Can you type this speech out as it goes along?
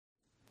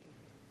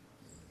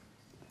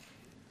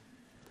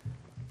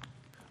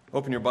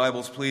Open your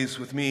Bibles, please,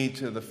 with me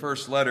to the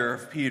first letter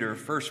of Peter,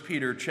 1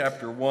 Peter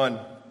chapter 1.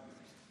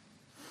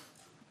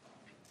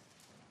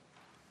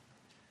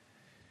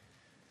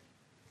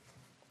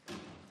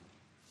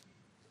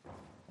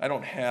 I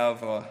don't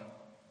have a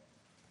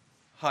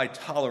high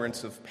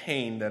tolerance of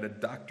pain that a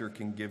doctor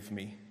can give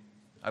me.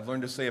 I've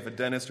learned to say if a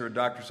dentist or a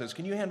doctor says,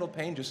 "Can you handle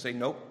pain?" just say,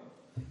 "Nope,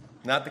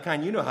 not the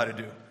kind you know how to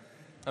do."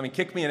 I mean,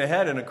 kick me in the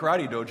head in a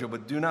karate dojo,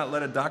 but do not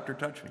let a doctor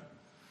touch me.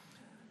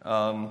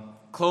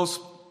 Close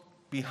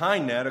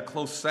behind that, a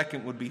close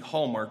second would be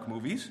Hallmark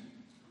movies.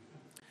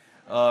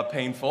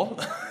 Painful.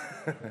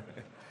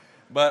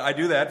 But I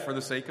do that for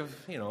the sake of,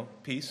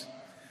 peace.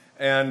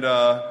 And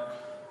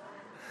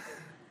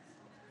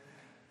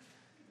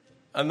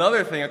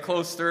another thing, a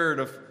close third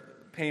of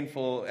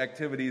painful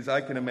activities I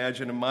can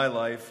imagine in my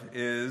life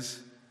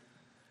is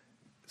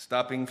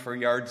stopping for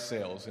yard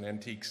sales and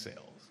antique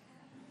sales.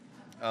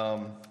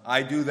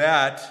 I do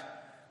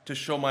that to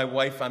show my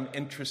wife I'm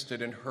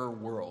interested in her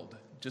world,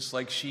 just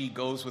like she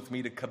goes with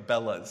me to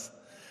Cabela's.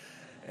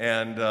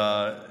 And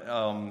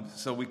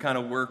so we kind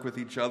of work with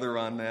each other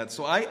on that.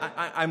 So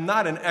I'm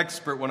not an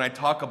expert when I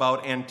talk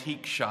about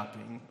antique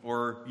shopping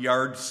or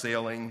yard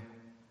sailing,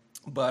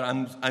 but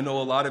I know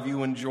a lot of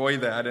you enjoy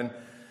that. And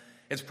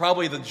it's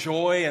probably the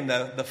joy and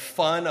the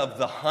fun of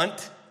the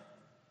hunt,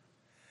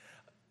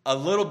 a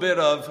little bit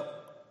of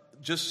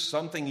just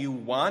something you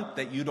want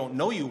that you don't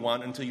know you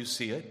want until you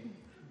see it.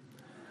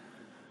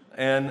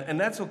 And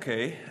that's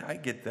okay. I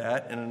get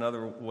that in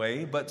another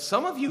way. But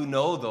some of you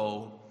know,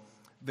 though,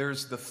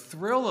 there's the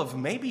thrill of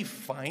maybe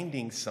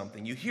finding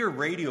something. You hear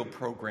radio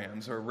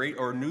programs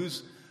or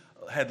news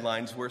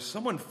headlines where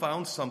someone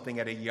found something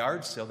at a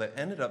yard sale that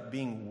ended up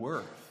being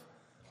worth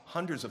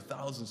hundreds of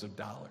thousands of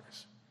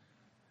dollars.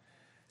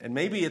 And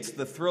maybe it's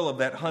the thrill of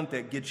that hunt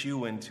that gets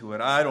you into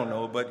it. I don't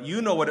know, but you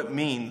know what it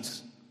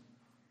means.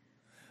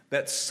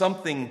 That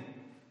something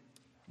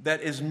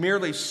that is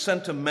merely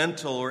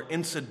sentimental or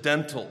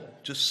incidental,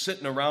 just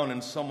sitting around in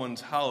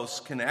someone's house,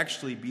 can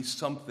actually be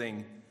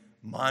something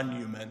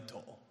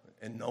monumental,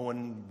 and no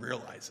one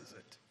realizes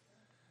it.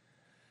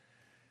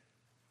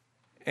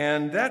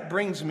 And that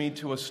brings me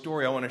to a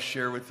story I want to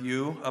share with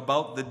you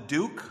about the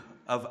Duke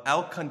of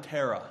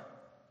Alcantara.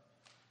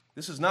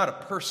 This is not a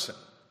person.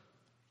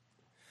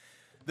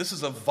 This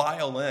is a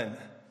violin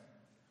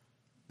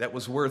that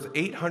was worth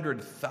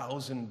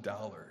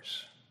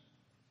 $800,000.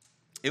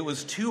 It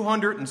was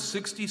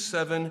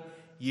 267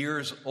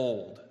 years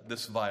old,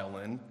 this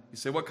violin. You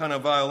say, what kind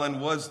of violin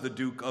was the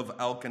Duke of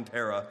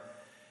Alcantara?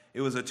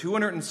 It was a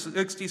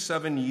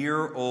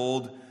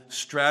 267-year-old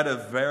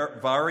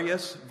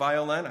Stradivarius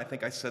violin. I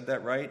think I said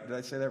that right. Did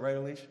I say that right,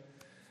 Alicia?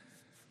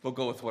 We'll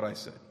go with what I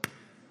said.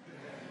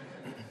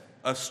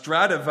 A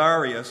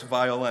Stradivarius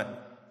violin.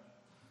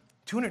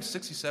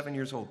 267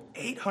 years old,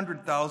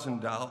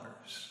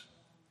 $800,000.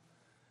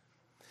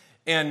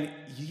 And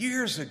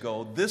years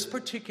ago, this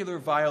particular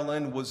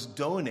violin was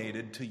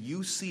donated to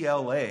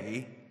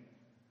UCLA,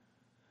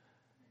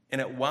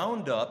 and it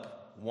wound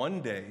up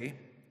one day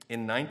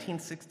in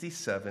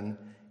 1967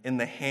 in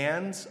the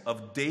hands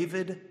of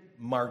David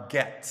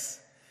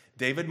Margetts.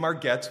 David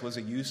Margetts was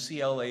a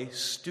UCLA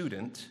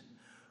student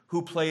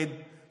who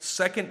played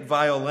second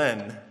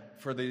violin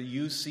for the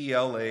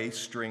UCLA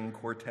String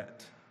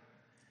Quartet.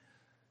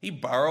 He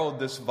borrowed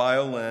this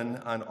violin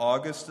on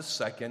August the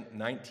 2nd,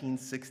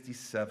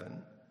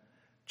 1967,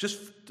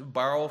 just to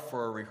borrow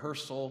for a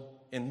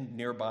rehearsal in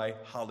nearby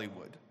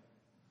Hollywood.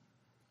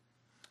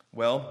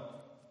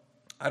 Well,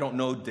 I don't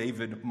know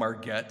David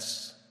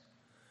Margetts,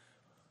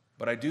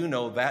 but I do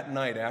know that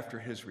night after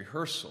his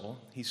rehearsal,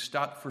 he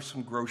stopped for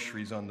some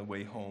groceries on the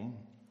way home.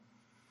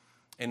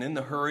 And in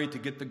the hurry to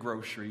get the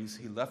groceries,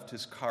 he left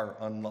his car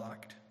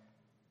unlocked.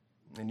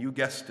 And you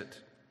guessed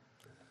it.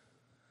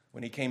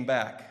 When he came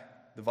back,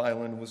 the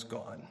violin was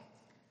gone.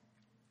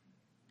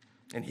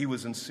 And he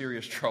was in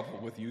serious trouble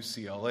with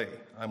UCLA,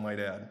 I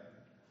might add.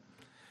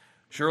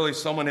 Surely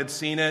someone had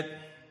seen it.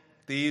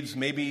 Thieves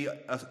maybe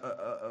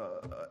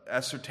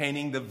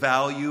ascertaining the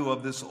value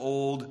of this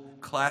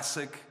old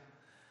classic.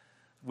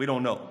 We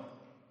don't know.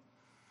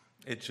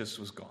 It just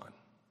was gone.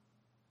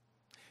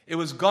 It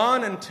was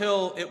gone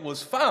until it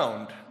was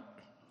found.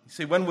 You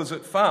say, when was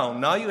it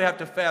found? Now you have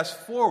to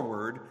fast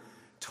forward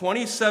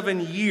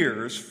 27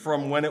 years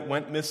from when it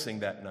went missing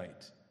that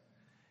night.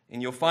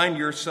 And you'll find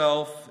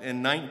yourself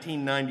in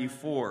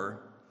 1994.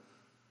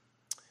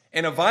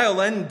 And a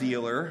violin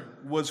dealer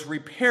was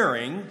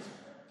repairing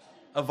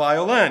a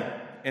violin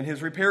in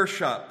his repair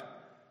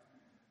shop.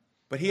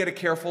 But he had a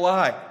careful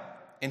eye.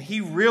 And he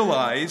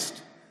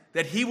realized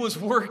that he was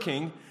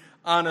working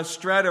on a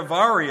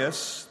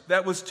Stradivarius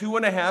that was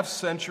 2.5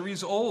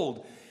 centuries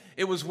old.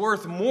 It was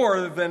worth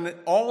more than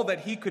all that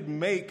he could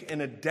make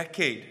in a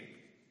decade.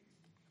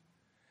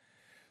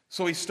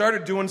 So he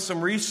started doing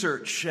some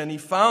research, and he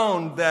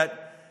found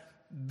that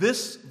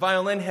this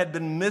violin had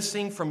been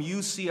missing from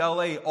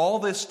UCLA all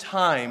this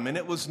time, and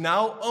it was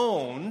now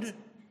owned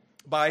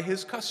by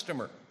his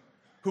customer,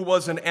 who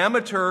was an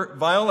amateur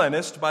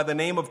violinist by the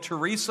name of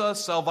Teresa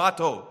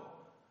Salvato.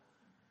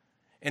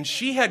 And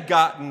she had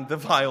gotten the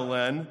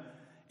violin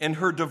in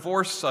her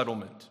divorce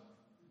settlement.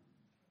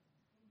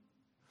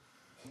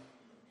 You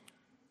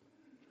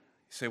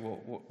say, well,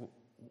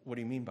 what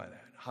do you mean by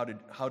that?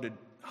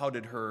 How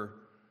did her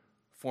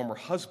former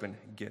husband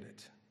get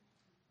it?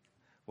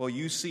 Well,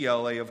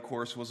 UCLA, of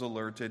course, was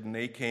alerted, and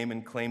they came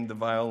and claimed the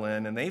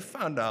violin, and they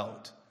found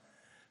out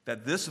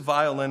that this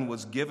violin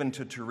was given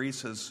to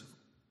Teresa's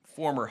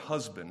former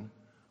husband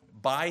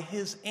by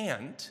his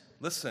aunt,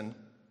 listen,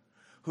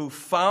 who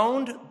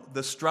found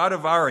the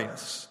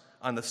Stradivarius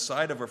on the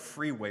side of a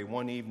freeway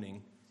one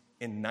evening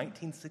in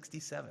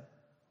 1967.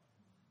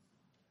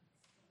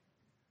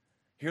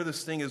 Here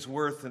this thing is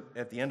worth,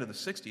 at the end of the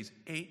 60s,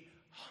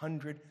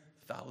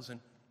 $800,000.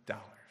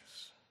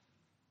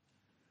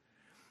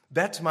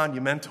 That's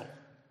monumental.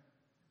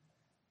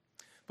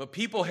 But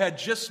people had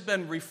just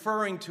been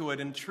referring to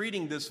it and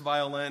treating this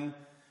violin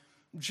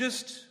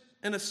just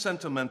in a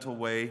sentimental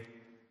way,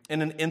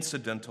 in an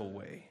incidental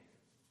way.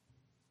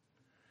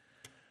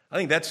 I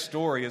think that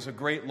story is a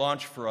great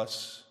launch for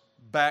us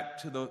back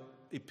to the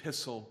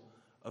epistle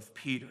of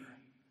Peter.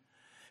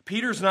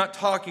 Peter's not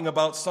talking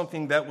about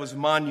something that was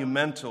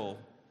monumental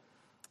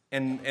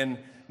and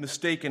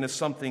mistaken as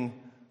something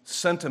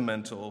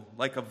sentimental,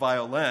 like a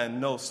violin.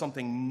 No,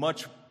 something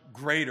much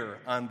greater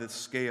on this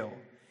scale.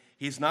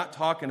 He's not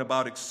talking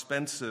about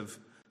expensive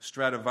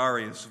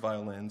Stradivarius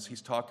violins.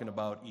 He's talking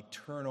about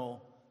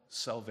eternal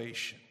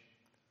salvation.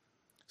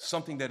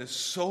 Something that is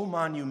so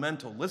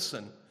monumental.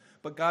 Listen,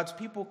 but God's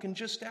people can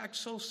just act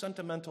so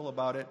sentimental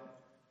about it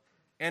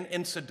and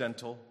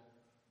incidental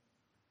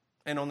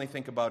and only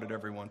think about it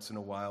every once in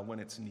a while when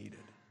it's needed.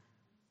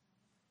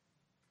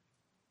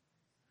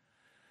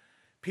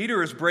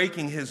 Peter is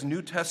breaking his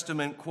New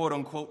Testament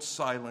quote-unquote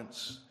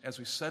silence, as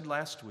we said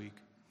last week,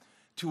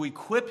 to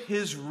equip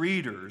his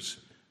readers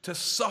to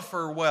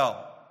suffer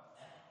well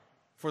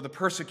for the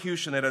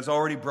persecution that has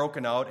already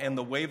broken out and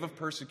the wave of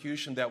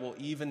persecution that will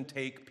even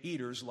take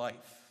Peter's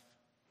life.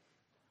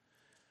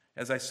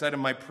 As I said in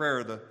my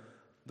prayer, the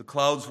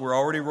clouds were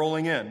already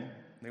rolling in.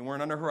 They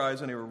weren't on the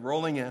horizon, they were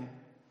rolling in.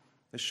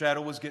 The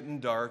shadow was getting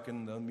dark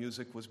and the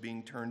music was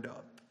being turned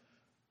up.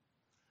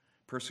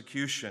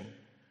 Persecution,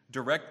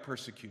 direct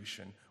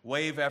persecution,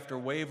 wave after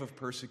wave of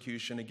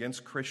persecution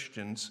against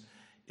Christians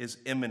is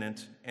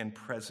imminent and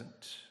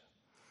present.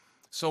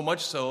 So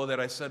much so that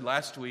I said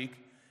last week,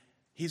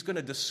 he's going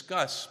to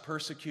discuss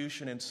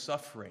persecution and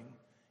suffering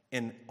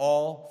in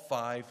all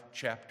 5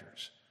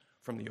 chapters,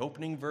 from the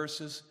opening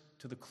verses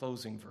to the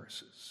closing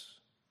verses.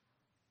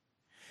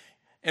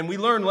 And we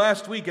learned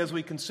last week, as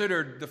we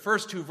considered the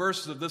first 2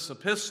 verses of this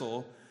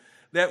epistle,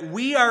 that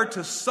we are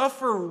to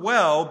suffer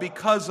well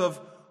because of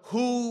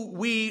who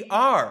we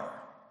are.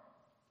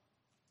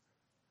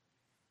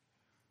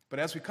 But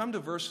as we come to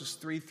verses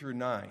 3 through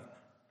 9,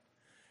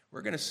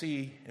 we're going to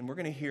see and we're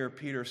going to hear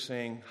Peter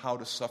saying how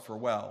to suffer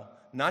well,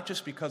 not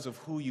just because of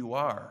who you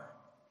are,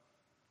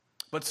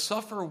 but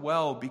suffer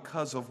well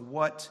because of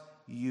what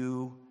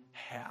you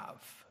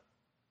have.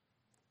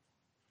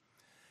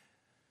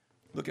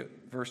 Look at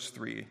verse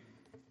 3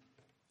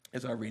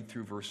 as I read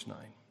through verse 9.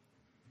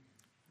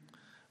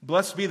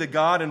 Blessed be the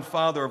God and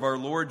Father of our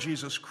Lord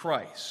Jesus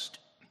Christ,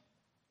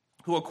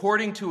 who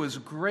according to his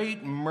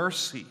great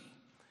mercy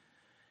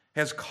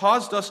has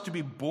caused us to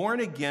be born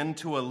again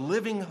to a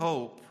living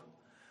hope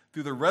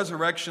through the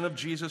resurrection of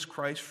Jesus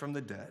Christ from the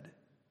dead,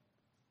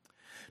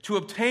 to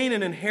obtain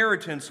an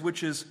inheritance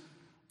which is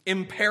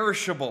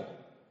imperishable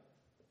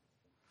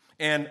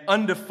and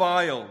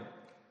undefiled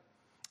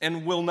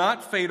and will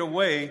not fade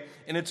away,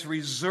 and it's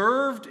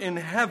reserved in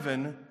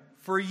heaven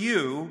for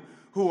you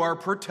who are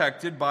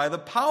protected by the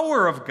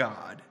power of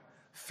God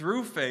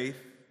through faith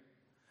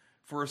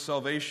for a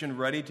salvation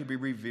ready to be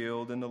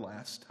revealed in the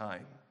last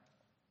time.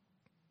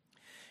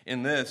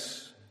 In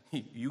this,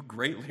 you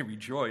greatly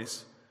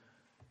rejoice,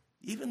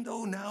 even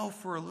though now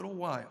for a little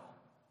while,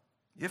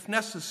 if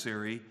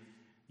necessary,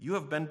 you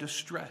have been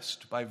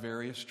distressed by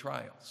various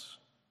trials,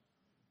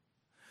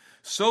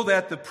 so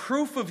that the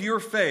proof of your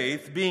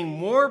faith, being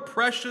more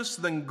precious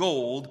than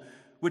gold,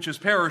 which is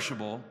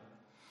perishable,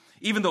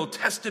 even though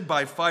tested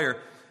by fire,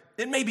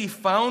 it may be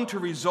found to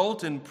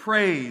result in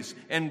praise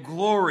and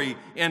glory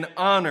and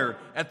honor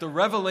at the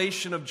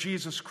revelation of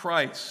Jesus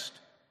Christ.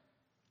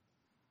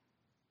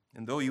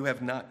 And though you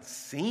have not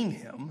seen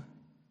him,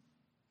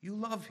 you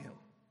love him.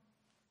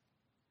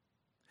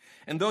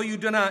 And though you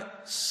do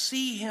not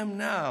see him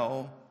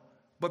now,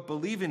 but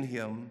believe in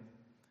him,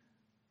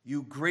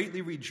 you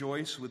greatly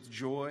rejoice with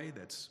joy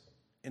that's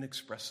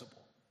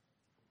inexpressible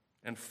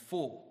and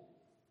full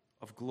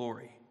of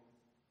glory,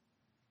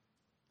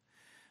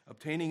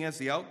 obtaining as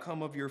the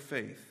outcome of your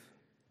faith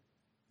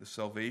the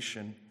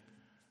salvation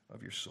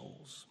of your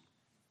souls.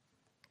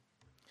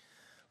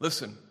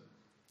 Listen,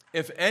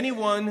 if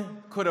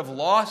anyone could have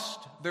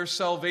lost their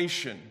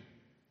salvation,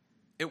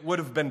 it would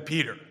have been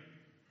Peter,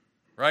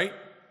 right?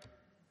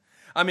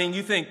 I mean,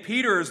 you think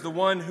Peter is the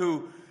one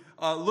who,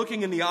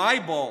 looking in the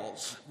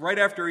eyeballs right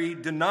after he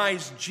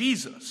denies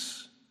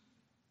Jesus,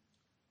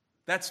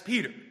 that's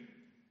Peter.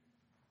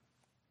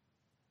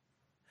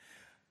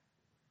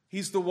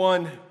 He's the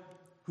one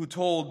who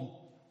told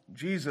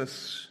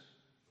Jesus,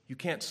 "You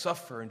can't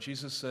suffer." And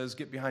Jesus says,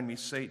 "Get behind me,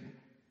 Satan."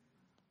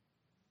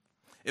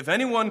 If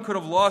anyone could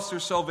have lost their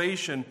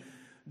salvation,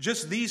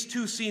 just these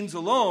two scenes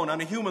alone, on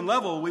a human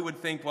level, we would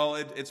think, well,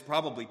 it's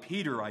probably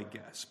Peter, I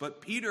guess.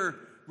 But Peter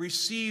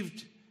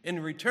received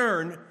in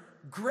return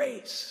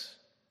grace.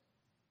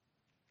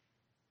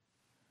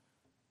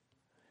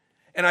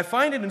 And I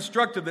find it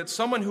instructive that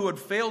someone who had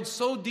failed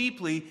so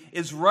deeply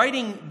is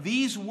writing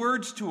these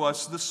words to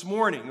us this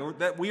morning, or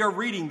that we are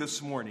reading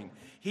this morning.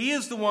 He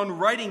is the one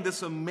writing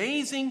this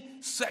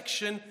amazing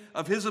section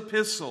of his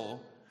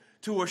epistle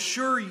to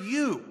assure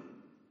you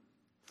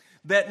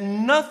that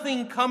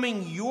nothing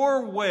coming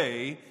your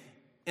way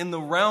in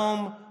the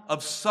realm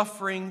of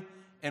suffering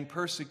and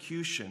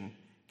persecution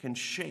can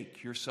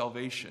shake your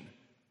salvation.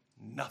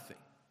 Nothing.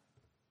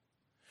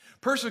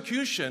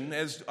 Persecution,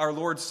 as our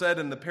Lord said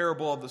in the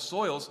parable of the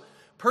soils,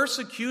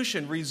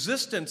 persecution,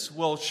 resistance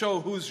will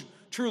show who's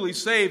truly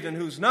saved and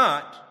who's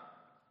not.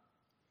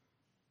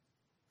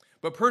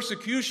 But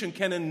persecution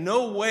can in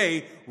no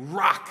way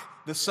rock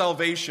the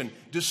salvation,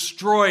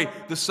 destroy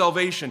the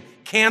salvation,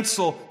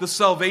 cancel the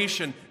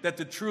salvation that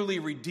the truly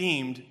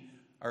redeemed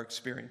are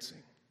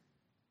experiencing.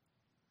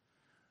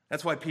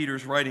 That's why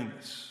Peter's writing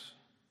this.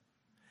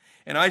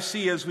 And I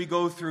see as we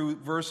go through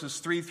verses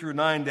 3 through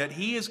 9 that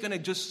he is going to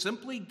just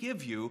simply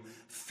give you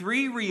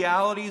three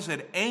realities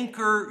that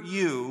anchor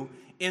you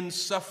in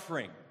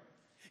suffering.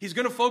 He's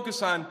going to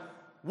focus on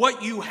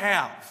what you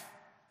have.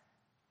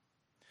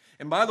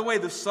 And by the way,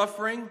 the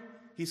suffering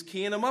he's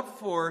keying them up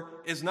for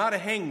is not a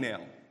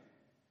hangnail.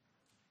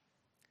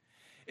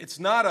 It's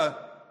not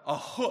a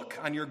hook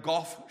on your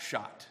golf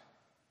shot.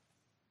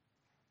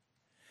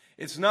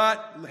 It's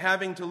not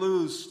having to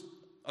lose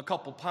a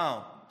couple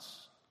pounds.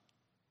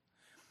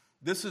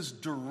 This is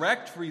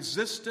direct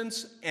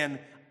resistance and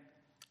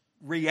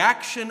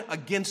reaction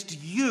against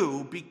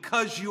you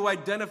because you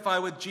identify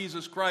with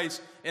Jesus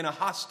Christ in a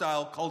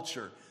hostile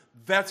culture.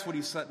 That's what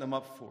he's setting them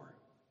up for.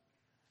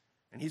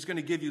 And he's going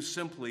to give you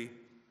simply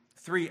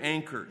three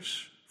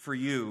anchors for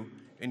you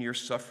in your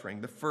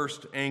suffering. The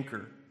first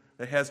anchor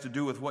that has to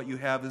do with what you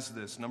have is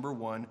this. Number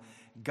one,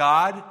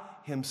 God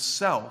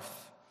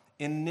himself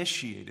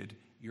initiated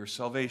your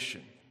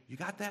salvation. You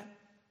got that?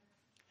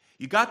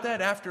 You got that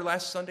after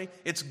last Sunday?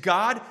 It's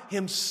God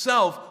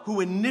himself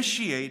who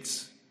initiated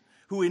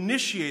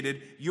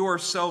your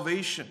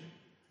salvation.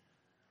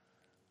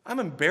 I'm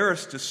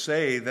embarrassed to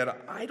say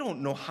that I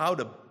don't know how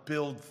to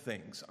build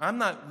things. I'm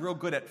not real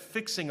good at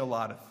fixing a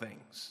lot of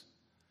things.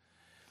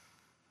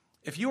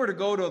 If you were to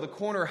go to the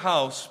corner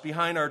house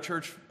behind our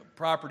church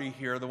property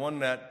here, the one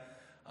that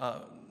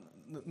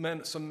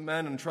some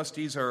men and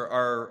trustees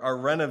are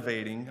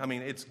renovating, I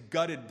mean, it's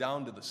gutted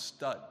down to the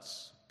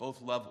studs.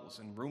 Both levels,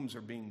 and rooms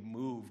are being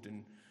moved,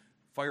 and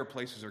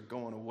fireplaces are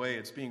going away.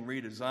 It's being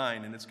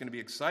redesigned, and it's going to be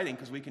exciting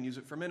because we can use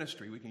it for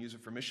ministry. We can use it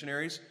for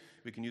missionaries.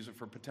 We can use it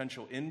for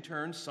potential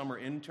interns, summer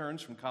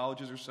interns from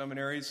colleges or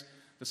seminaries.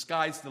 The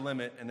sky's the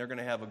limit, and they're going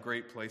to have a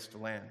great place to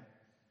land.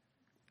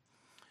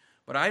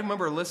 But I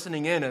remember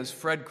listening in as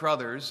Fred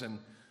Crothers and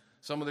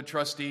some of the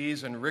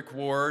trustees and Rick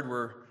Ward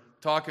were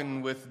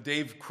talking with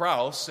Dave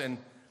Krause, and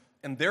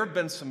there have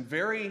been some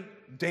very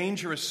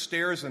dangerous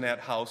stairs in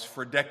that house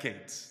for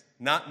decades.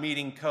 Not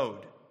meeting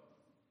code.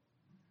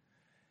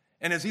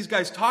 And as these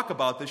guys talk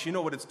about this, you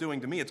know what it's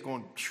doing to me. It's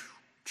going, choo,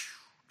 choo,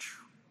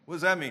 choo. What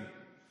does that mean?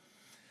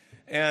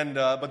 And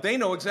but they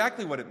know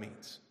exactly what it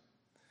means.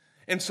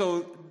 And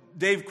so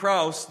Dave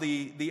Krause,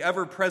 the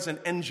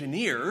ever-present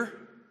engineer,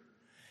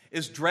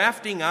 is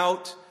drafting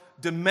out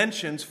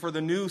dimensions for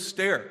the new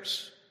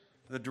stairs,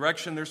 the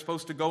direction they're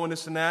supposed to go in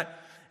this and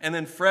that. And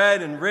then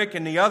Fred and Rick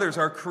and the others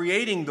are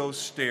creating those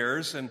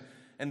stairs, and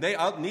they,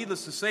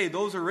 needless to say,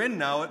 those are in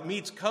now. It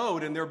meets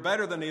code, and they're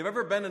better than they've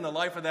ever been in the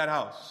life of that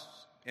house.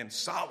 And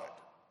solid.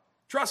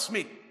 Trust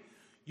me,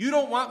 you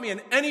don't want me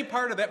in any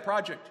part of that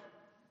project.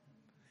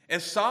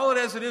 As solid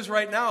as it is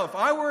right now, if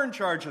I were in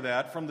charge of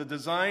that, from the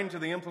design to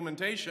the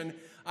implementation,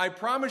 I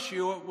promise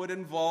you it would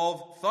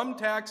involve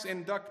thumbtacks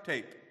and duct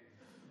tape.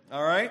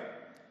 All right?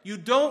 You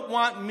don't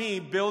want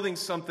me building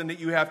something that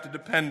you have to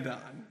depend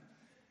on.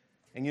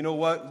 And you know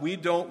what? We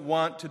don't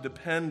want to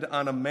depend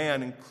on a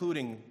man,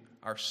 including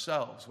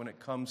ourselves, when it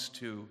comes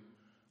to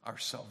our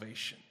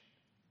salvation.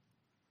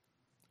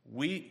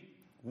 We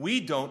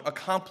don't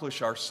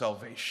accomplish our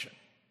salvation.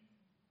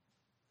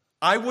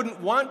 I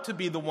wouldn't want to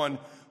be the one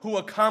who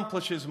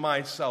accomplishes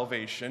my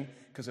salvation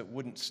because it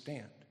wouldn't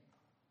stand.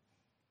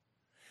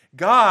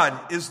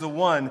 God is the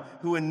one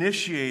who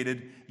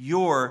initiated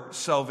your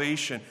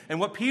salvation. And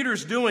what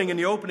Peter's doing in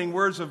the opening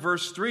words of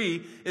verse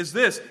 3 is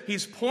this.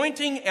 He's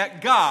pointing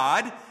at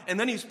God, and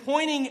then he's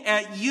pointing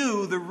at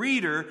you, the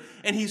reader,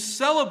 and he's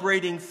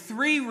celebrating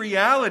three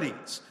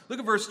realities. Look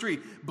at verse 3.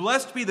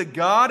 Blessed be the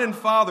God and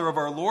Father of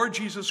our Lord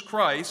Jesus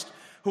Christ,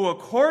 who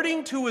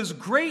according to his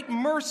great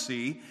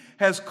mercy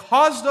has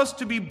caused us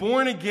to be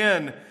born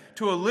again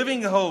to a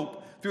living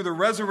hope through the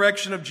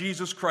resurrection of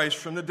Jesus Christ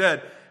from the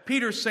dead.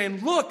 Peter's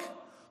saying, look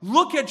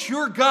Look at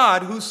your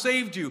God who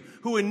saved you,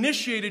 who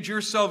initiated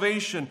your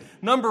salvation.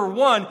 Number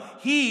one,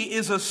 He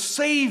is a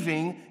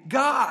saving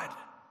God.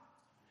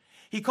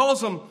 He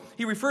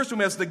refers to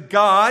Him as the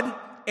God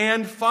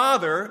and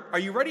Father. Are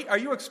you ready? Are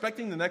you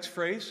expecting the next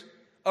phrase?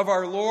 Of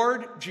our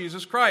Lord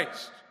Jesus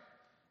Christ.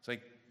 It's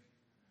like,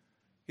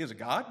 He is a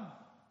God?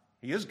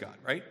 He is God,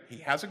 right? He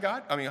has a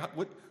God? I mean,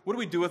 what do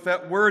we do with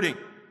that wording?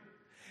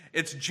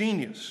 It's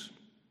genius.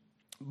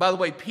 By the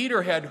way,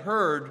 Peter had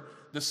heard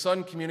the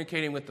Son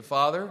communicating with the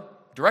Father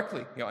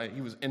directly.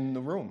 He was in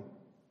the room,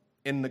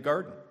 in the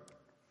garden.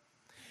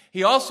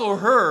 He also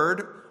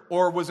heard,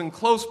 or was in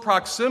close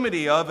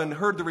proximity of, and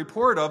heard the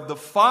report of, the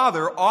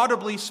Father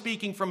audibly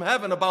speaking from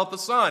heaven about the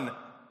Son.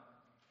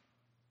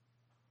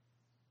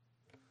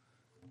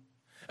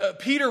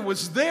 Peter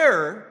was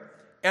there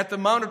at the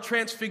Mount of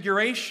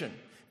Transfiguration.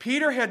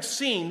 Peter had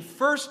seen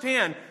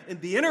firsthand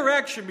the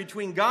interaction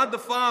between God the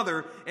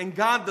Father and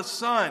God the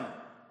Son.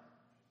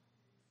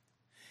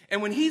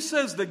 And when he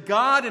says the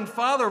God and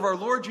Father of our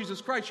Lord Jesus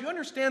Christ, you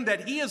understand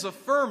that he is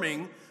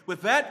affirming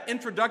with that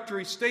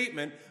introductory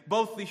statement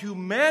both the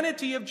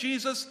humanity of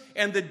Jesus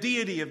and the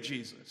deity of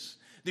Jesus.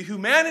 The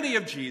humanity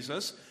of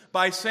Jesus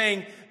by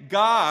saying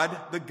God,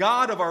 the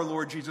God of our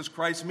Lord Jesus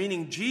Christ,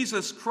 meaning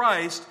Jesus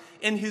Christ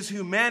in his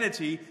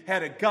humanity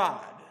had a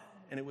God,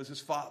 and it was his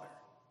Father.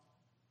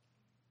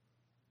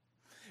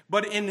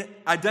 But in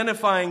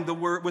identifying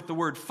with the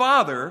word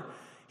Father,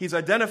 he's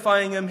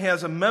identifying him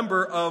as a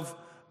member of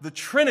the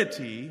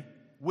Trinity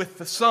with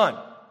the Son.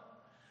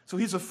 So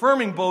he's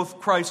affirming both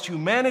Christ's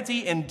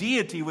humanity and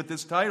deity with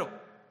this title.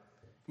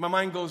 My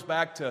mind goes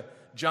back to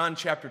John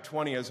chapter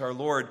 20 as our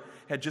Lord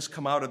had just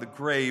come out of the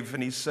grave,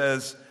 and he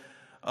says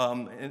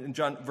in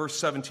verse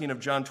 17 of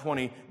John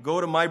 20, "Go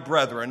to my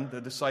brethren,"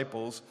 the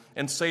disciples,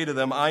 "and say to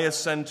them, I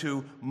ascend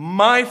to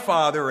my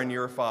Father and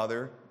your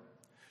Father,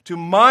 to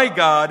my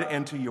God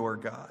and to your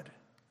God."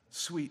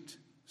 Sweet,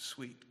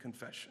 sweet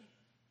confession.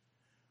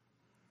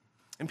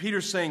 And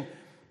Peter's saying,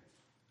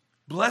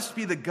 "Blessed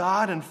be the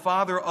God and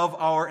Father of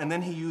our," and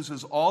then he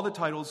uses all the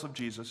titles of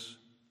Jesus,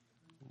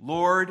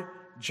 Lord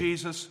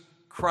Jesus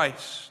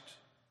Christ.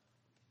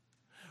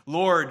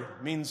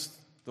 Lord means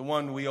the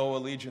one we owe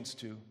allegiance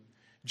to.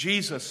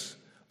 Jesus,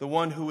 the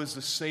one who is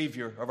the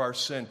Savior of our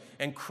sin.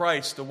 And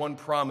Christ, the one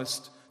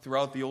promised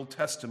throughout the Old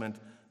Testament,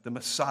 the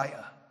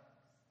Messiah.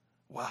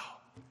 Wow.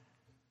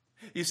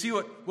 You see,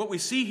 what we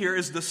see here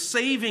is the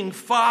saving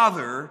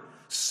Father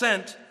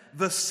sent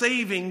the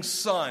saving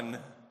Son.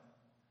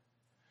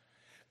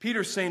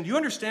 Peter's saying, do you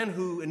understand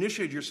who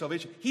initiated your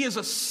salvation? He is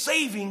a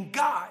saving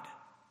God.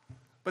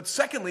 But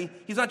secondly,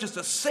 he's not just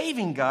a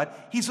saving God,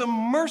 he's a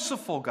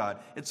merciful God.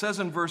 It says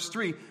in verse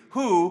 3,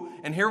 who,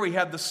 and here we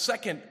have the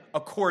second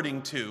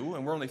according to,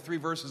 and we're only 3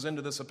 verses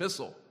into this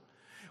epistle.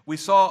 We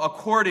saw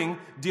according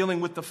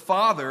dealing with the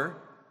Father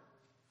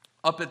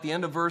up at the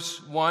end of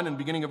verse 1 and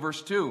beginning of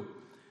verse 2.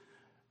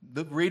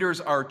 The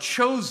readers are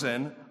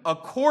chosen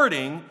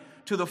according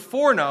to the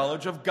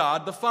foreknowledge of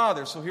God the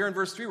Father. So here in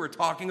verse 3, we're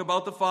talking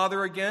about the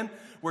Father again.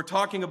 We're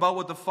talking about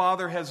what the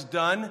Father has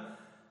done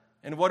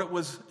and what it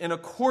was in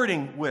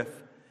according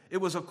with. It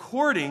was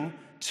according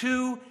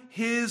to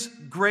his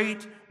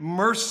great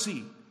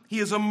mercy. He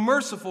is a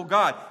merciful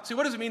God. See,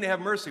 what does it mean to have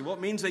mercy? Well,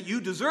 it means that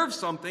you deserve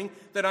something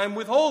that I'm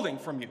withholding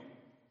from you.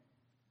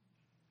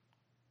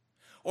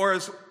 Or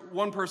as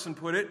one person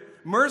put it,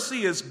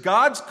 mercy is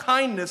God's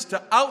kindness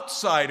to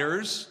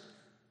outsiders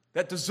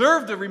that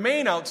deserve to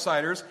remain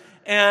outsiders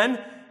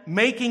and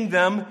making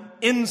them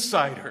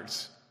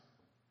insiders.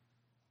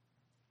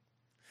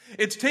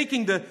 It's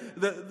taking the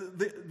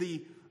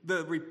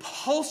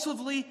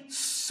repulsively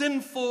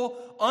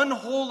sinful,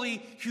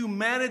 unholy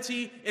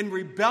humanity in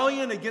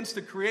rebellion against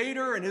the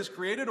Creator and his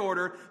created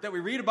order that we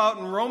read about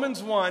in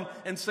Romans 1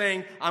 and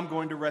saying, I'm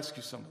going to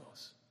rescue some of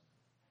those.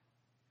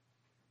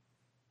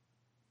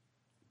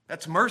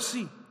 That's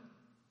mercy.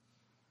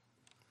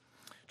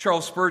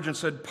 Charles Spurgeon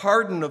said,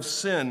 pardon of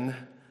sin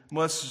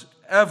must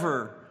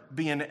ever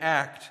be an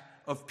act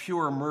of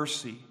pure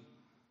mercy.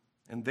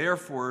 And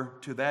therefore,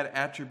 to that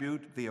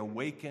attribute, the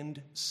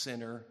awakened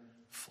sinner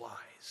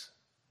flies.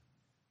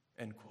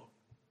 End quote.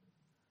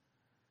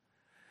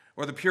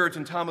 Or the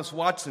Puritan Thomas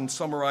Watson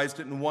summarized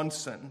it in one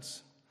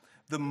sentence.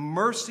 The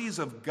mercies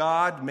of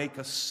God make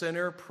a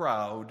sinner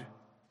proud,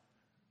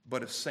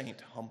 but a saint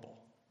humble.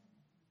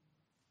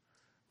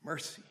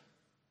 Mercy.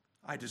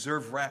 I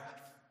deserve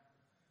wrath,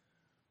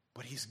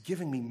 but he's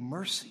giving me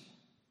mercy.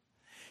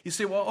 You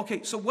say, well,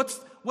 okay, so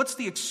what's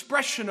the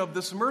expression of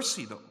this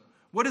mercy, though?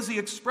 What is the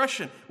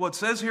expression? Well, it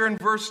says here in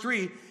verse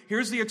 3,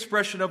 here's the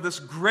expression of this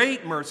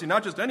great mercy,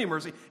 not just any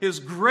mercy, his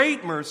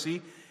great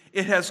mercy.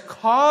 It has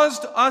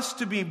caused us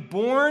to be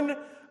born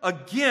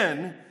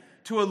again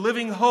to a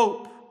living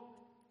hope.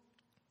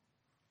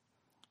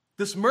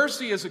 This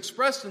mercy is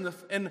expressed in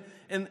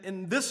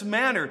this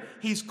manner.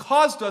 He's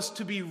caused us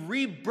to be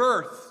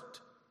rebirthed.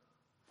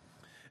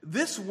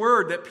 This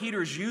word that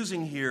Peter's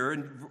using here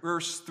in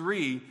verse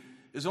 3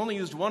 is only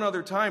used one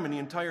other time in the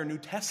entire New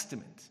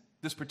Testament.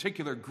 This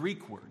particular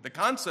Greek word. The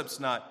concept's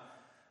not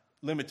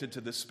limited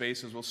to this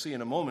space, as we'll see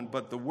in a moment,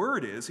 but the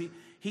word is,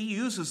 he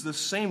uses the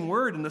same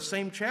word in the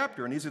same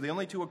chapter, and these are the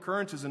only two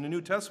occurrences in the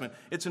New Testament.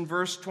 It's in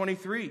verse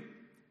 23.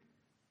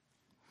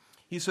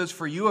 He says,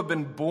 "For you have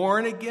been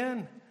born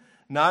again,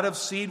 not of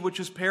seed which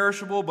is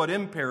perishable, but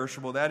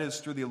imperishable, that is,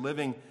 through the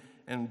living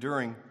and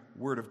enduring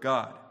word of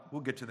God."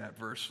 We'll get to that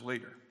verse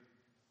later.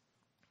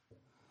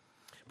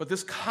 But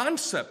this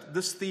concept,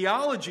 this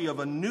theology of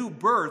a new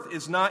birth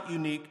is not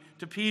unique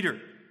to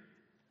Peter.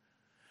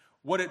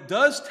 What it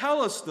does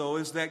tell us, though,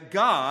 is that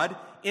God,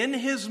 in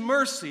his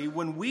mercy,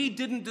 when we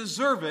didn't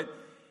deserve it,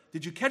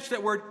 did you catch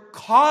that word?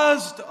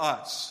 Caused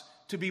us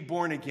to be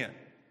born again.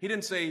 He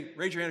didn't say,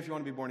 raise your hand if you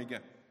want to be born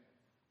again.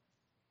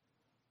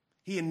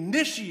 He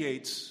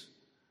initiates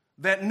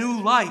that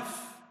new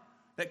life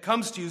that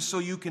comes to you so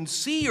you can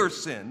see your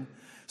sin,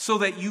 so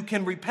that you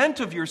can repent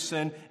of your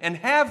sin and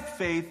have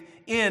faith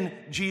in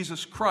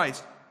Jesus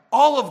Christ.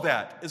 All of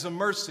that is a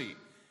mercy.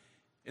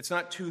 It's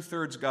not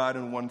 2/3 God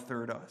and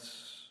 1/3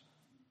 us.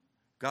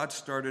 God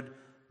started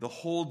the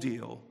whole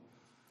deal,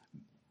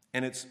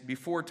 and it's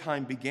before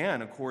time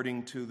began,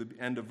 according to the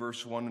end of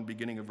verse 1 and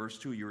beginning of verse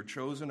 2. You were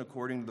chosen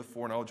according to the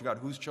foreknowledge of God.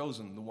 Who's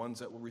chosen? The ones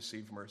that will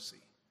receive mercy.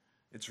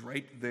 It's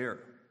right there.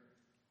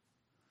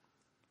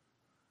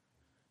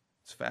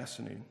 It's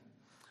fascinating.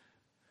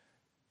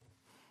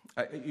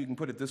 You can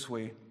put it this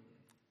way.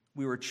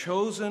 We were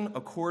chosen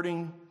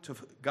according to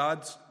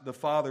God's, the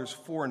Father's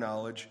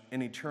foreknowledge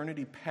in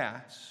eternity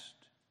past,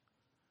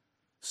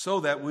 so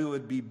that we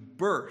would be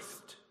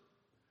birthed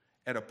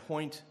at a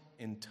point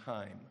in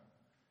time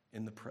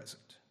in the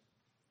present.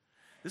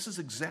 This is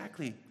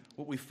exactly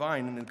what we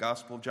find in the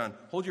Gospel of John.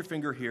 Hold your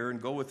finger here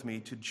and go with me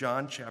to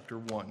John chapter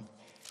 1.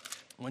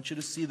 I want you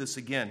to see this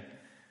again.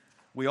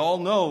 We all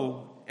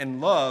know and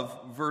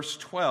love verse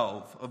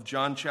 12 of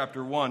John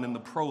chapter 1 in the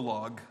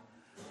prologue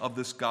of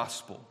this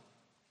gospel.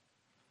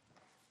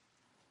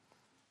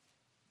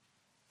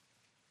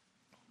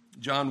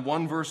 John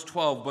 1 verse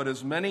 12, "But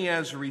as many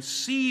as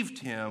received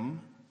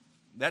him,"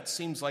 that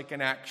seems like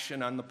an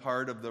action on the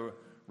part of the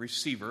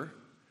receiver,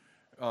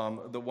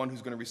 the one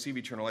who's going to receive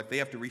eternal life. They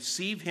have to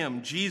receive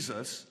him,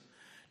 Jesus.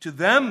 "To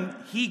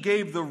them he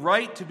gave the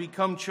right to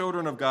become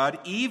children of God,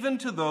 even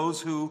to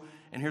those who,"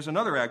 and here's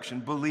another action,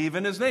 "believe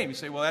in his name." You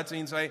say, well, that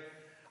means I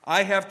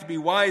have to be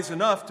wise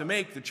enough to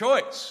make the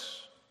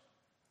choice.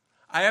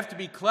 I have to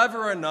be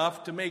clever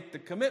enough to make the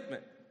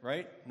commitment,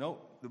 right?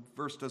 No, the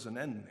verse doesn't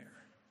end there.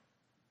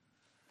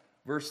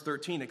 Verse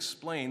 13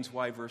 explains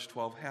why verse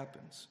 12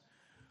 happens.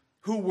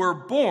 "Who were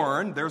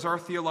born," there's our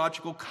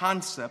theological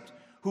concept,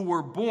 "who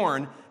were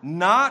born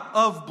not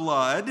of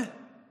blood,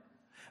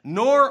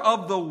 nor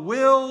of the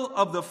will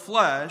of the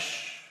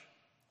flesh,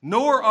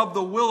 nor of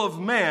the will of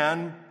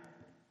man,"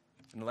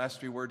 and the last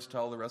three words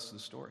tell the rest of the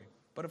story,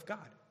 "but of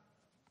God."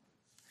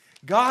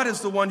 God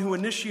is the one who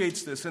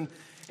initiates this. And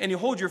you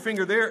hold your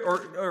finger there,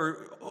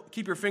 or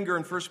keep your finger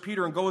in 1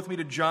 Peter and go with me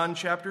to John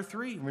chapter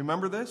 3.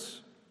 Remember this?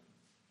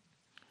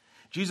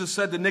 Jesus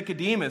said to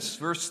Nicodemus,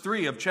 verse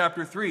 3 of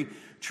chapter 3,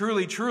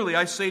 "Truly, truly,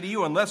 I say to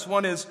you, unless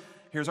one is,"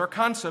 here's our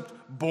concept,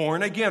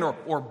 "born again,"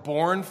 or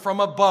born from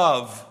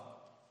above,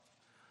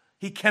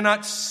 he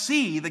cannot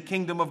see the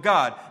kingdom of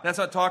God. That's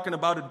not talking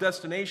about a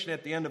destination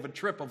at the end of a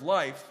trip of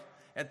life,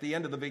 at the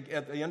end of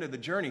the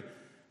journey.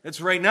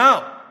 It's right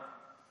now.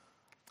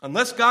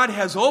 Unless God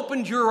has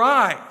opened your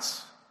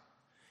eyes,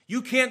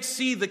 you can't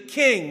see the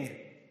King,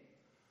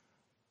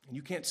 and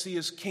you can't see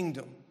his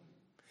kingdom.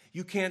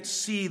 You can't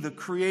see the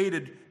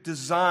created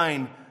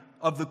design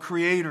of the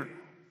Creator.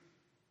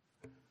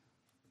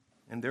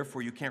 And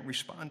therefore, you can't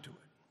respond to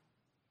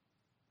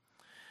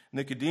it.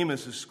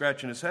 Nicodemus is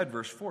scratching his head,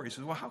 verse 4. He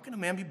says, well, how can a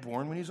man be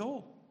born when he's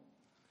old?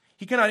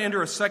 He cannot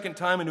enter a second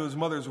time into his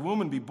mother's womb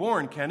and be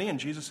born, can he? And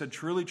Jesus said,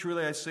 truly,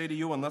 truly, I say to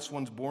you, unless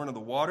one's born of the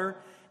water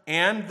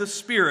and the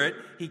Spirit,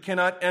 he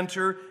cannot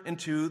enter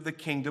into the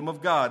kingdom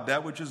of God.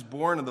 That which is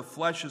born of the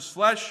flesh is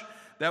flesh.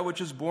 That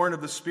which is born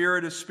of the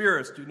Spirit is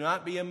spirit. Do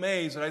not be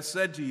amazed that I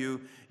said to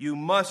you, you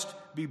must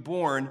be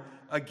born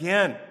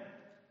again.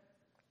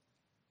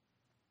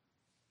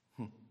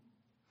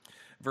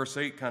 Verse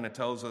 8 kind of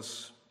tells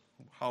us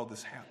how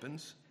this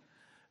happens.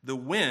 The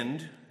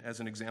wind, as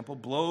an example,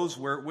 blows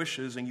where it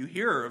wishes, and you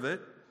hear of it.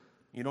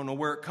 You don't know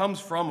where it comes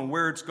from and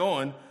where it's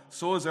going.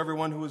 So is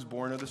everyone who is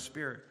born of the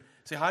Spirit.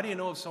 Say, how do you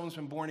know if someone's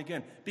been born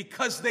again?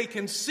 Because they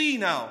can see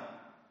now.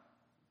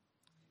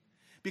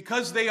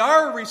 Because they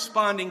are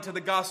responding to the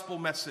gospel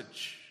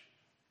message.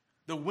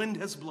 The wind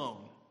has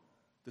blown.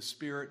 The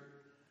Spirit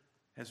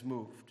has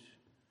moved.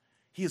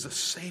 He is a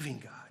saving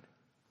God.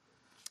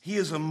 He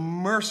is a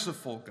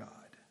merciful God.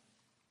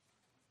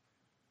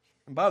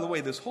 And by the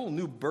way, this whole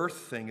new birth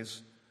thing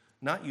is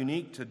not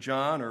unique to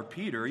John or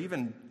Peter.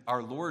 Even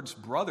our Lord's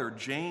brother,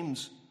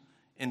 James,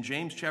 in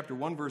James chapter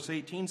 1, verse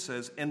 18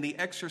 says, in the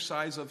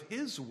exercise of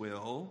his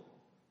will,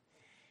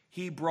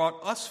 he brought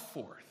us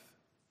forth.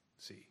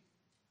 See,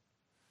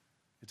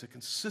 it's a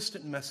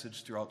consistent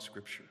message throughout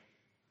Scripture.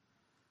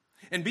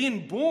 And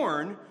being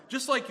born,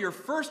 just like your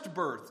first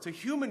birth to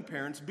human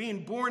parents,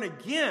 being born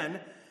again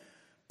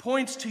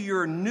points to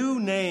your new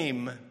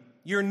name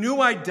your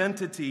new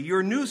identity,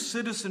 your new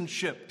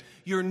citizenship,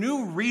 your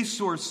new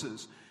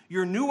resources,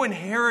 your new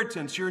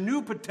inheritance, your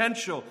new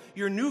potential,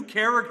 your new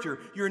character,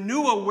 your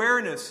new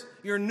awareness,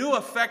 your new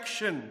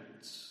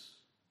affections.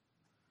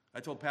 I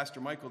told Pastor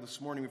Michael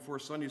this morning before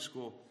Sunday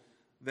school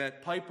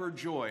that Piper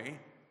Joy,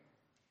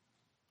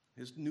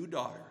 his new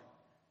daughter,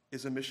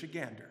 is a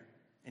Michigander,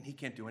 and he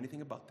can't do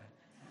anything about that.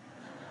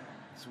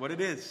 That's what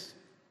it is.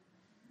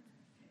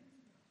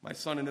 My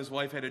son and his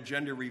wife had a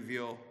gender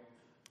reveal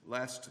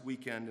last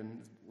weekend,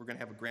 and we're going to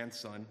have a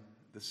grandson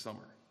this summer.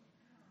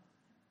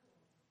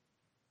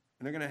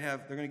 And they're going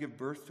to give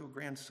birth to a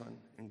grandson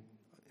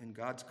in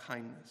God's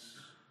kindness,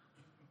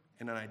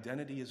 and an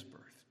identity is birthed.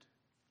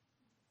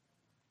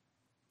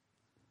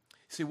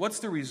 See, what's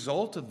the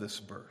result of this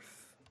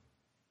birth?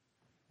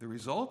 The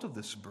result of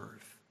this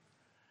birth,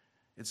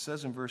 it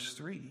says in verse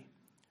 3,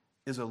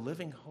 is a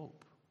living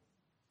hope.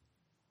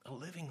 A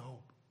living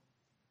hope.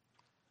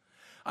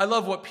 I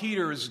love what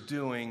Peter is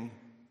doing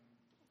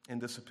in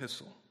this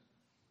epistle.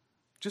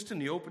 Just in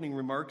the opening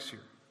remarks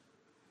here.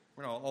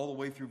 We're not all the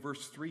way through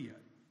verse 3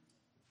 yet.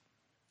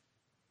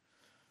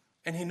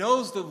 And he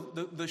knows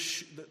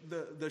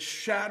the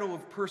shadow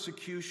of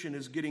persecution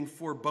is getting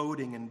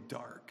foreboding and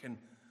dark. And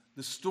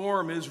the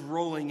storm is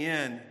rolling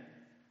in.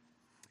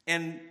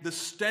 And the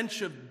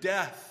stench of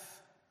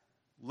death,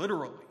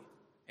 literally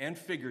and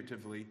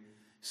figuratively,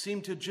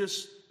 seem to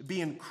just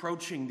be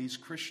encroaching these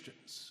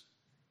Christians.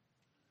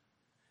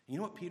 You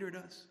know what Peter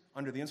does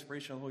under the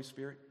inspiration of the Holy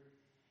Spirit?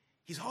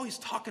 He's always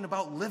talking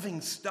about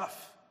living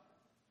stuff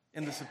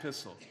in this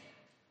epistle.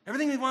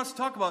 Everything he wants to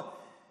talk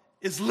about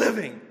is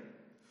living.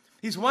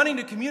 He's wanting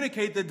to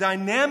communicate the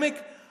dynamic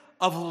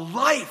of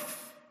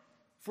life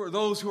for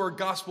those who are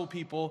gospel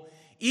people,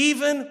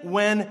 even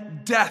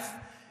when death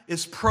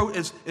is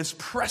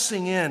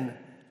pressing in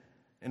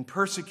and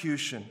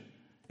persecution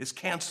is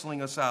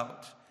canceling us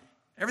out.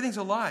 Everything's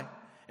a lie.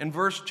 In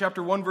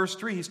chapter 1, verse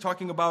 3, he's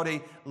talking about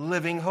a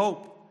living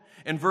hope.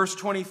 In verse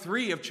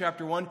 23 of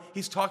chapter 1,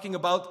 he's talking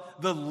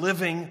about the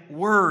living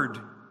word.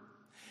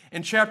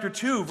 In chapter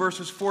 2,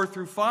 verses 4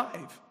 through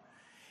 5,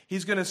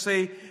 he's going to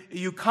say,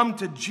 you come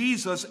to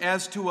Jesus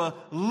as to a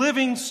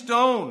living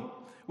stone,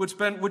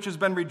 which has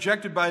been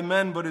rejected by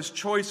men, but is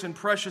choice and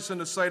precious in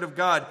the sight of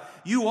God.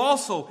 You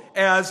also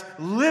as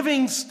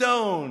living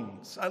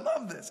stones. I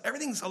love this.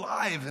 Everything's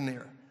alive in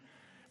there.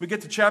 We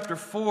get to chapter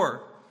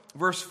 4,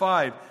 verse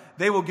 5.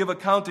 They will give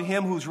account to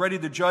him who's ready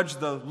to judge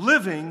the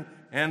living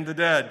and the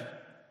dead.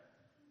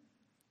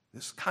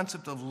 This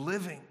concept of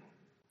living.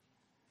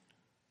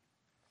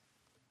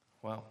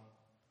 Well,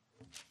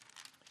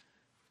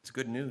 it's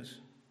good news.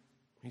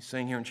 He's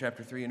saying here in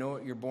chapter 3, you know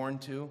what you're born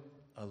to?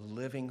 A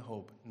living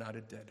hope, not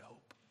a dead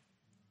hope.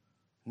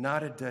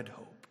 Not a dead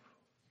hope.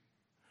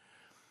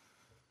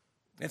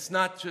 It's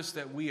not just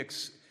that we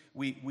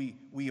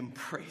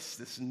embrace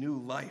this new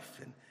life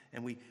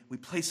and we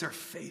place our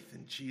faith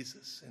in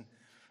Jesus.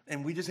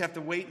 And we just have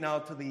to wait now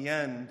till the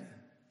end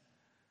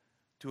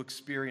to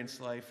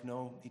experience life.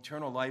 No,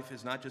 eternal life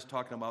is not just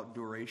talking about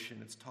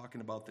duration. It's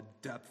talking about the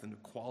depth and the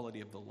quality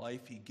of the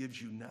life he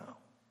gives you now.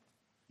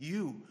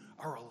 You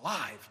are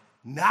alive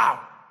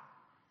now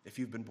if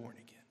you've been born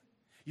again.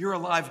 You're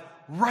alive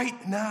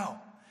right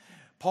now.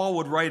 Paul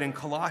would write in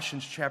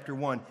Colossians chapter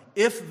 1,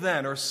 if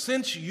then, or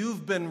since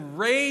you've been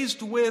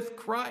raised with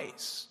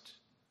Christ,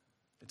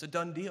 it's a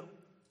done deal.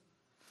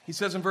 He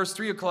says in verse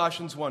 3 of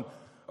Colossians 1,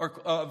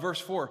 or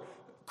verse 4,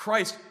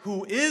 Christ,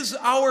 who is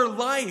our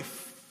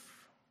life,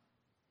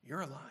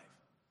 you're alive.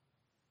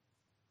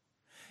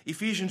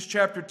 Ephesians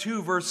chapter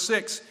 2, verse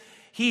 6,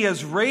 he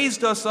has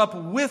raised us up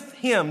with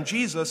him,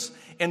 Jesus,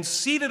 and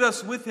seated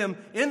us with him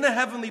in the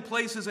heavenly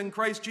places in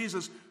Christ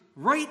Jesus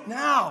right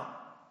now.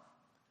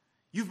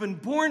 You've been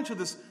born to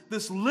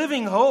this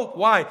living hope.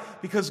 Why?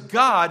 Because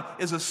God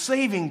is a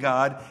saving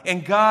God,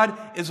 and God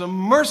is a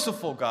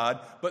merciful God.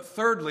 But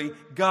thirdly,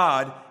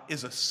 God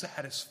is a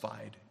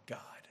satisfied God.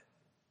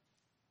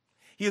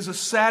 He is a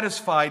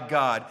satisfied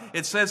God.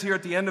 It says here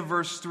at the end of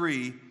verse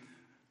 3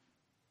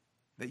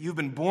 that you've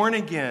been born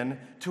again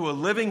to a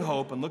living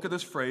hope, and look at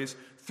this phrase,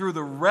 through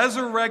the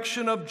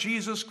resurrection of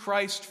Jesus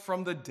Christ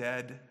from the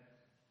dead.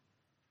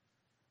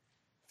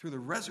 Through the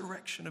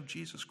resurrection of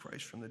Jesus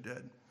Christ from the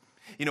dead.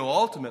 You know,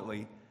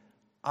 ultimately,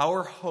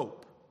 our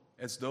hope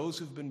as those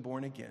who've been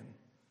born again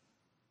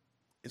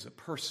is a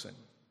person,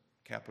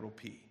 capital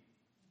P.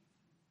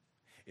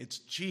 It's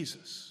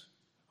Jesus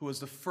who is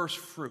the first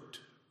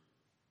fruit,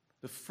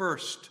 the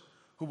first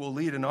who will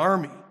lead an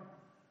army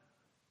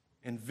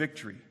in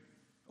victory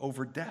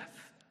over death.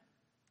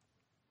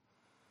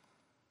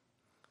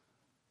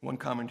 One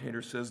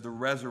commentator says the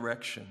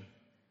resurrection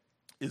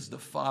is the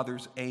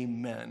Father's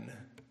amen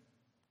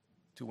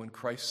to when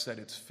Christ said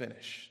it's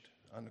finished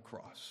on the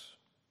cross.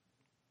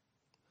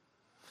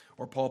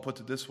 Or Paul puts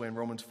it this way in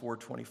Romans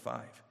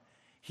 4:25.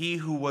 He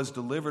who was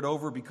delivered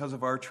over because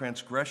of our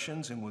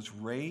transgressions and was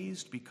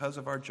raised because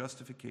of our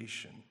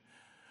justification.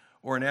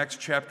 Or in Acts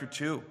chapter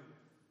 2,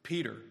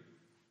 Peter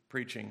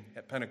preaching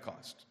at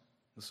Pentecost.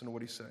 Listen to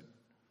what he said.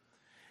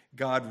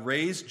 God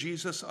raised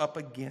Jesus up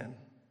again,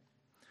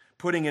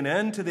 putting an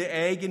end to the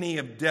agony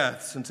of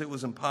death, since it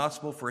was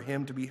impossible for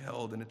him to be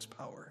held in its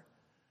power.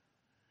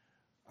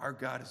 Our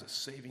God is a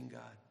saving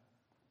God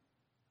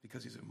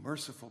because he's a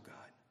merciful God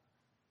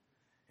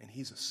and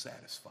he's a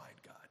satisfied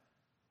God.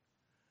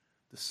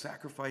 The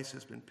sacrifice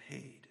has been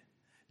paid.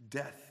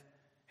 Death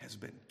has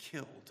been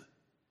killed.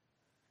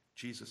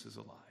 Jesus is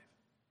alive.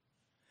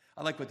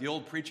 I like what the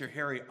old preacher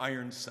Harry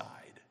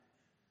Ironside,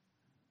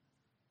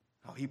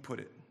 how he put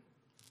it.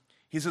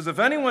 He says, if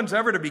anyone's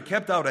ever to be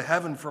kept out of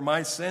heaven for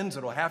my sins,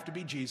 it'll have to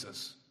be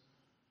Jesus.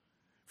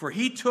 For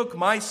he took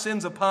my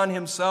sins upon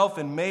himself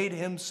and made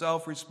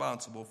himself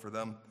responsible for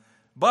them.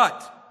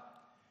 But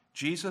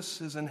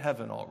Jesus is in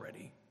heaven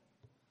already,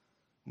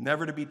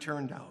 never to be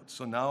turned out.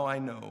 So now I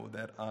know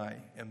that I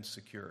am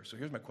secure. So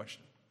here's my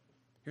question.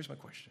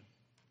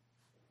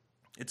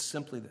 It's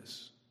simply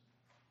this.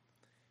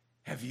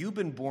 Have you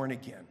been born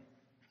again?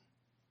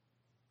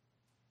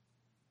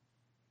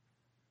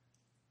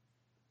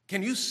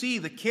 Can you see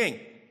the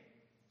King?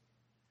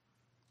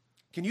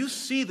 Can you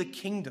see the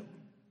kingdom?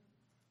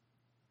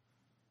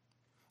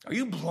 Are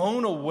you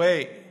blown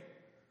away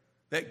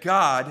that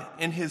God,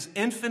 in his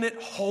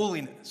infinite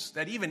holiness,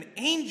 that even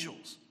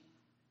angels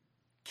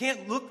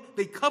can't look,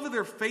 they cover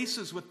their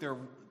faces with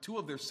two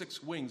of their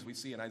 6 wings we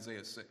see in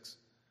Isaiah 6.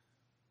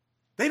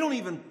 They don't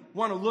even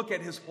want to look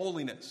at his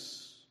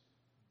holiness.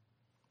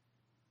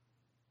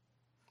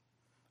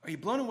 Are you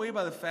blown away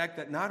by the fact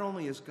that not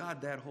only is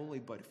God that holy,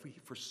 but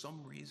for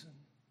some reason,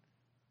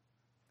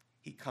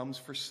 he comes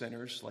for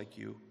sinners like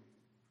you?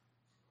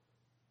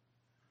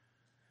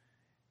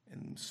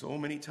 And so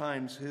many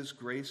times his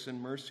grace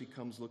and mercy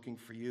comes looking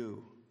for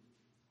you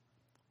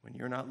when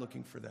you're not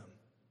looking for them.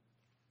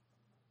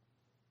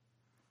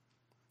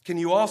 Can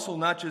you also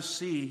not just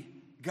see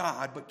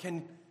God, but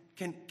can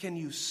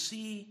you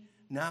see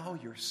now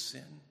your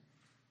sin?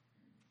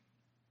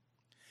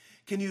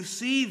 Can you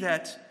see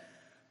that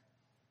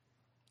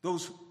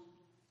those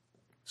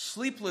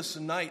sleepless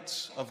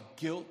nights of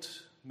guilt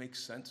make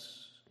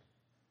sense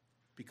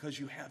because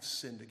you have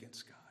sinned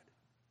against God?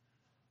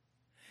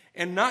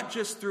 And not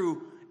just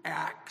through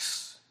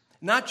acts,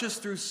 not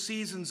just through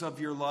seasons of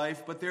your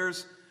life, but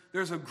there's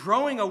a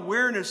growing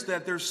awareness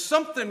that there's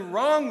something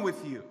wrong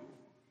with you.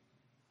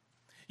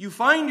 You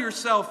find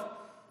yourself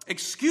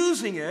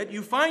excusing it.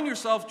 You find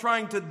yourself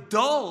trying to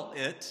dull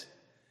it.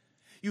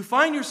 You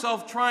find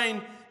yourself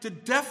trying to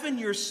deafen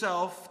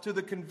yourself to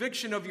the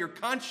conviction of your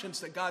conscience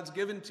that God's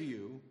given to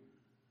you.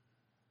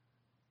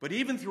 But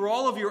even through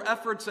all of your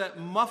efforts at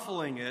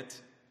muffling it,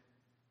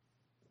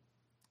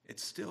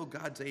 it's still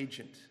God's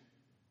agent.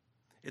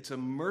 It's a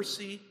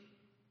mercy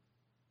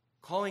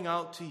calling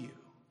out to you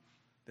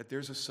that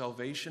there's a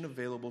salvation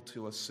available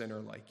to a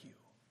sinner like you.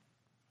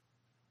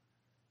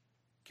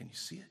 Can you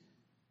see it?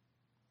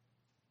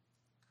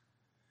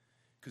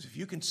 Because if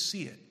you can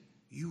see it,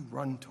 you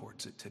run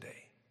towards it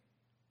today.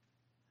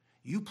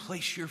 You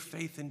place your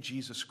faith in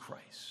Jesus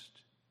Christ,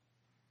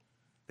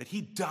 that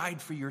he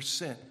died for your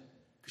sin,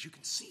 because you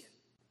can see it.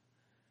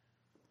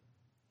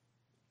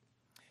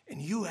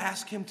 And you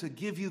ask him to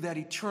give you that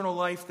eternal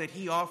life that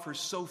he offers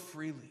so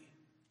freely.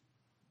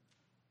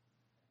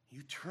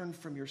 You turn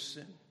from your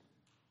sin.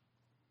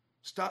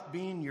 Stop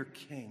being your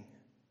king.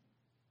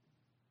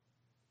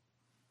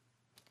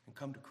 And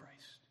come to Christ.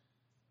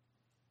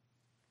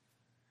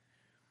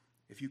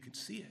 If you can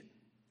see it,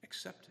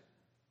 accept it.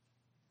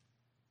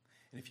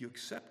 And if you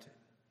accept it,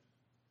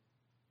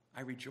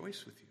 I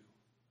rejoice with you.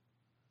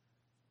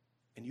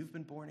 And you've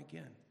been born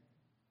again.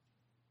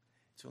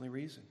 It's the only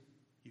reason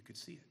you could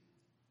see it.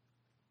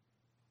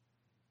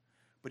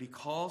 But he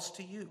calls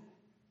to you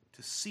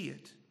to see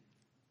it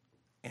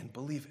and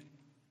believe it.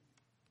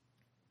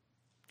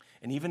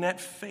 And even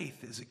that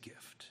faith is a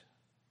gift.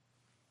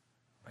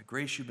 By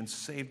grace, you've been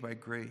saved by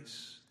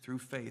grace through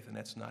faith, and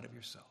that's not of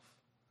yourself.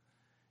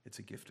 It's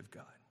a gift of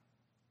God.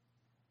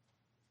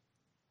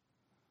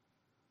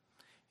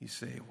 You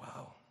say,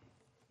 wow.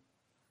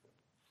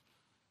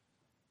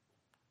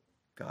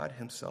 God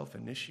himself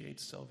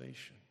initiates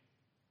salvation.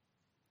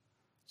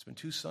 It's been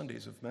 2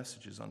 Sundays of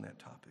messages on that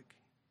topic.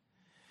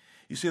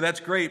 You say, that's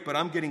great, but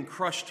I'm getting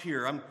crushed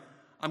here.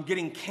 I'm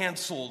getting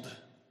canceled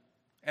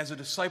as a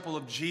disciple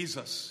of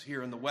Jesus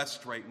here in the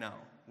West right now.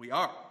 We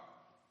are.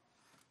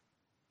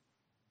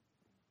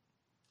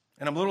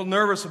 And I'm a little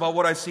nervous about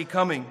what I see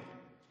coming.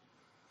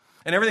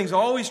 And everything's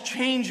always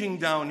changing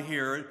down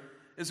here.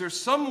 Is there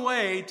some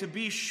way to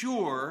be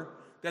sure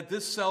that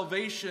this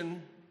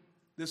salvation,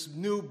 this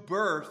new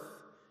birth,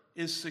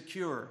 is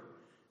secure?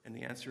 And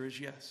the answer is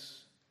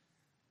yes.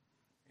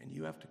 And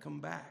you have to come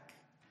back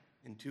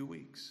in 2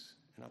 weeks,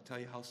 and I'll tell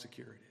you how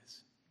secure it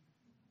is.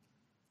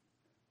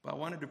 But I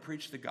wanted to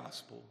preach the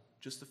gospel,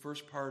 just the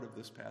first part of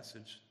this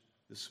passage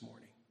this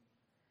morning.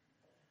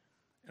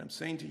 And I'm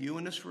saying to you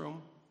in this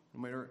room,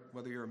 no matter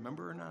whether you're a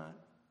member or not,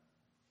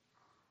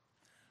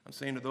 I'm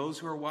saying to those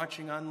who are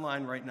watching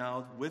online right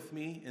now with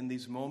me in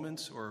these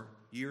moments or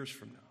years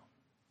from now,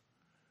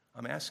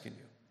 I'm asking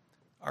you,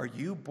 are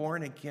you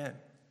born again?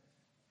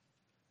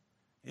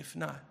 If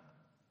not,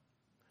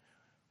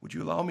 Would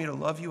you allow me to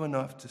love you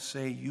enough to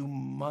say you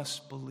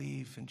must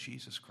believe in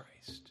Jesus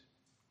Christ?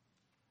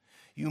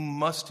 You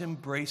must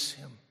embrace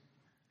him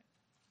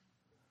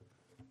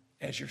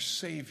as your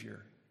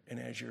Savior and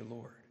as your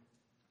Lord.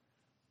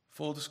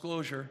 Full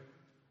disclosure,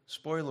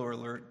 spoiler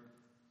alert,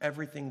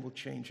 everything will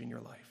change in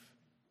your life.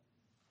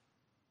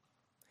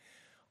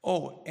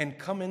 Oh, and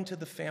come into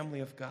the family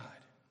of God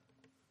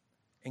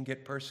and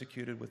get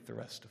persecuted with the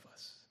rest of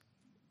us.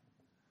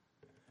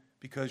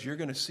 Because you're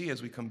going to see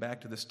as we come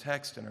back to this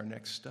text in our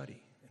next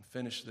study and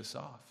finish this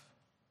off,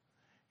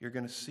 you're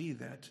going to see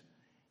that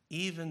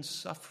even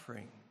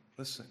suffering,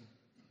 listen,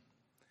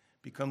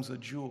 becomes a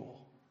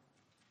jewel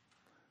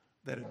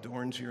that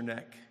adorns your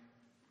neck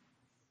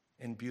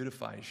and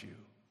beautifies you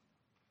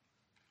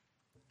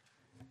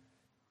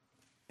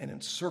and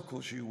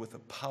encircles you with a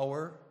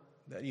power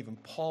that even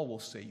Paul will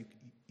say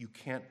you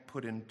can't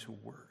put into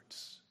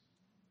words.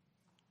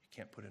 You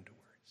can't put into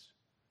words.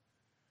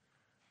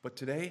 But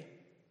today,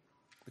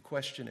 the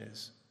question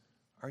is,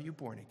 are you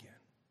born again?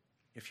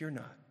 If you're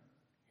not,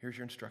 here's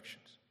your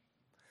instructions.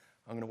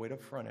 I'm going to wait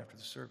up front after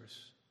the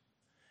service.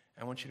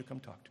 I want you to come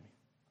talk to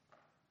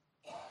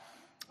me.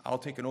 I'll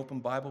take an open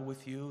Bible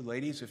with you.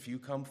 Ladies, if you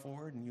come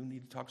forward and you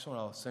need to talk to someone,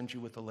 I'll send you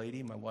with a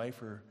lady, my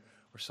wife or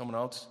someone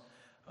else,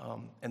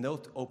 and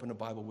they'll open a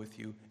Bible with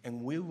you,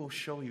 and we will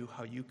show you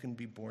how you can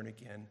be born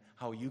again,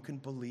 how you can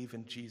believe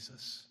in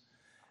Jesus.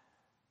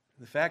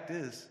 The fact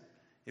is,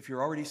 if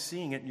you're already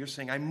seeing it and you're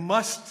saying, I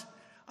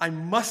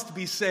must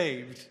be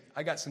saved,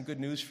 I got some good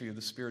news for you.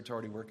 The Spirit's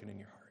already working in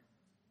your heart,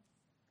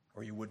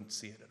 or you wouldn't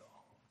see it at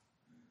all.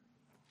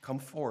 Come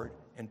forward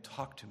and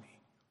talk to me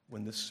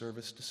when this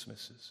service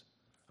dismisses.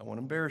 I won't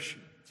embarrass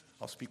you.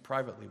 I'll speak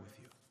privately with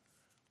you,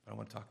 but I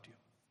want to talk to you.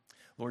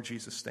 Lord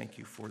Jesus, thank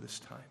you for this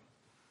time.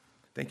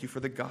 Thank you for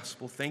the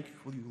gospel. Thank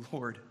you,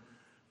 Lord,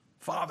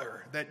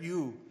 Father, that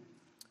you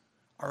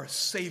are a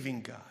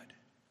saving God.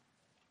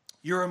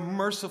 You're a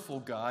merciful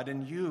God,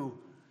 and you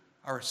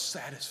are a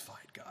satisfied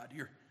God.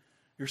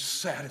 You're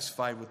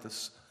satisfied with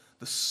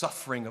the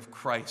suffering of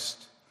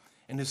Christ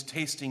and his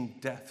tasting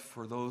death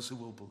for those who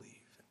will believe.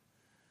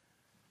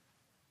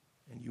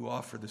 And you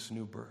offer this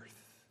new birth.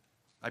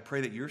 I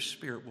pray that your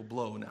Spirit will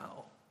blow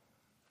now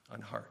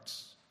on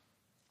hearts,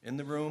 in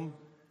the room,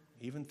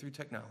 even through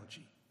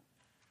technology.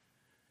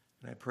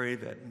 And I pray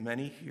that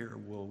many here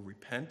will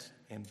repent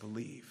and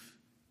believe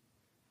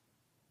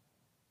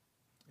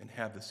and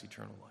have this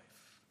eternal life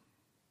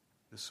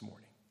this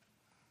morning.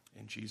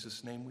 In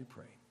Jesus' name we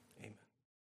pray. Amen.